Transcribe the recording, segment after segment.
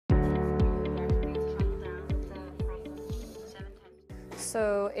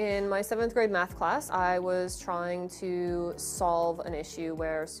So in my 7th grade math class, I was trying to solve an issue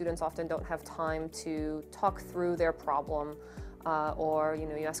where students often don't have time to talk through their problem, or you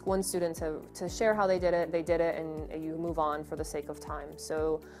ask one student to share how they did it, and you move on for the sake of time.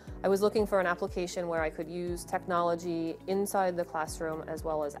 So I was looking for an application where I could use technology inside the classroom as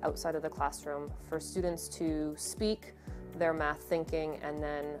well as outside of the classroom for students to speak their math thinking and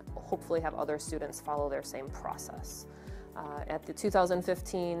then hopefully have other students follow their same process. At the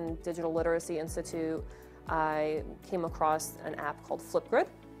 2015 Digital Literacy Institute, I came across an app called FlipGrid.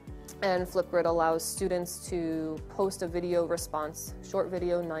 And FlipGrid allows students to post a video response, short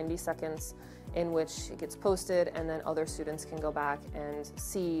video, 90 seconds, in which it gets posted and then other students can go back and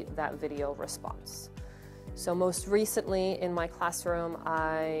see that video response. So most recently in my classroom,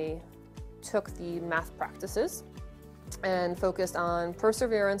 I took the math practices and focused on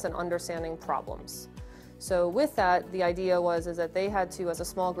perseverance and understanding problems. So with that, the idea is that they had to, as a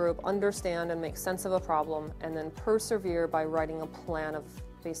small group, understand and make sense of a problem and then persevere by writing a plan of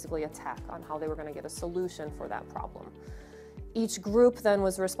basically attack on how they were going to get a solution for that problem. Each group then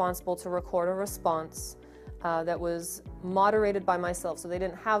was responsible to record a response that was moderated by myself, so they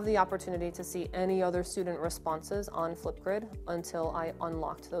didn't have the opportunity to see any other student responses on FlipGrid until I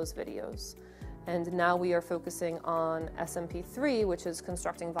unlocked those videos. And now we are focusing on SMP3, which is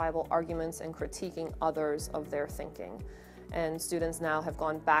constructing viable arguments and critiquing others of their thinking. And students now have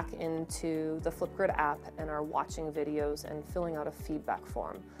gone back into the FlipGrid app and are watching videos and filling out a feedback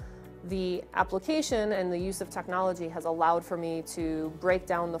form. The application and the use of technology has allowed for me to break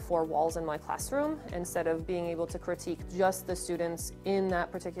down the 4 walls in my classroom. Instead of being able to critique just the students in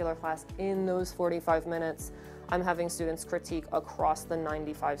that particular class in those 45 minutes, I'm having students critique across the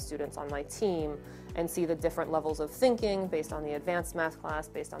 95 students on my team and see the different levels of thinking based on the advanced math class,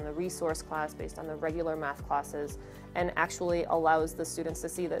 based on the resource class, based on the regular math classes, and actually allows the students to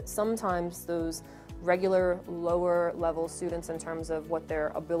see that sometimes those regular lower level students, in terms of what their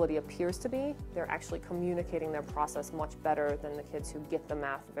ability appears to be, they're actually communicating their process much better than the kids who get the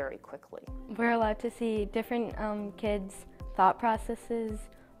math very quickly. We're allowed to see different kids' thought processes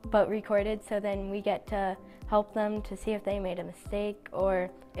but recorded, so then we get to help them to see if they made a mistake or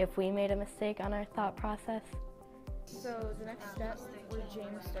if we made a mistake on our thought process. So the next step where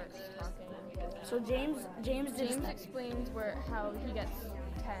James starts talking. So James explains how he gets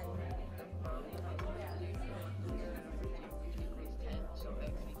 10.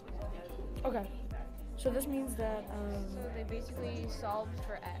 Okay. So this means that So they basically solved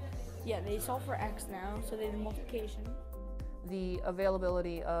for X. yeah, they solve for X now, so they did multiplication. The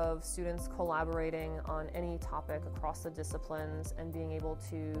availability of students collaborating on any topic across the disciplines and being able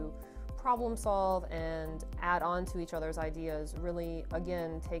to problem solve and add on to each other's ideas really,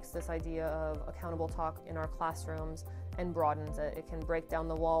 again, takes this idea of accountable talk in our classrooms and broadens it. It can break down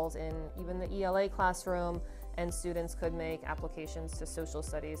the walls in even the ELA classroom, and students could make applications to social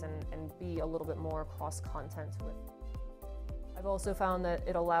studies and be a little bit more cross-content with. I've also found that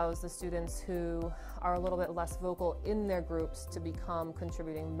it allows the students who are a little bit less vocal in their groups to become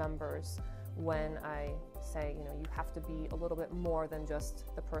contributing members when I say, you have to be a little bit more than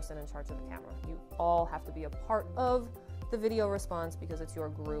just the person in charge of the camera. You all have to be a part of the video response because it's your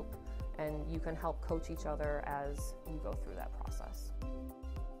group, and you can help coach each other as you go through that process.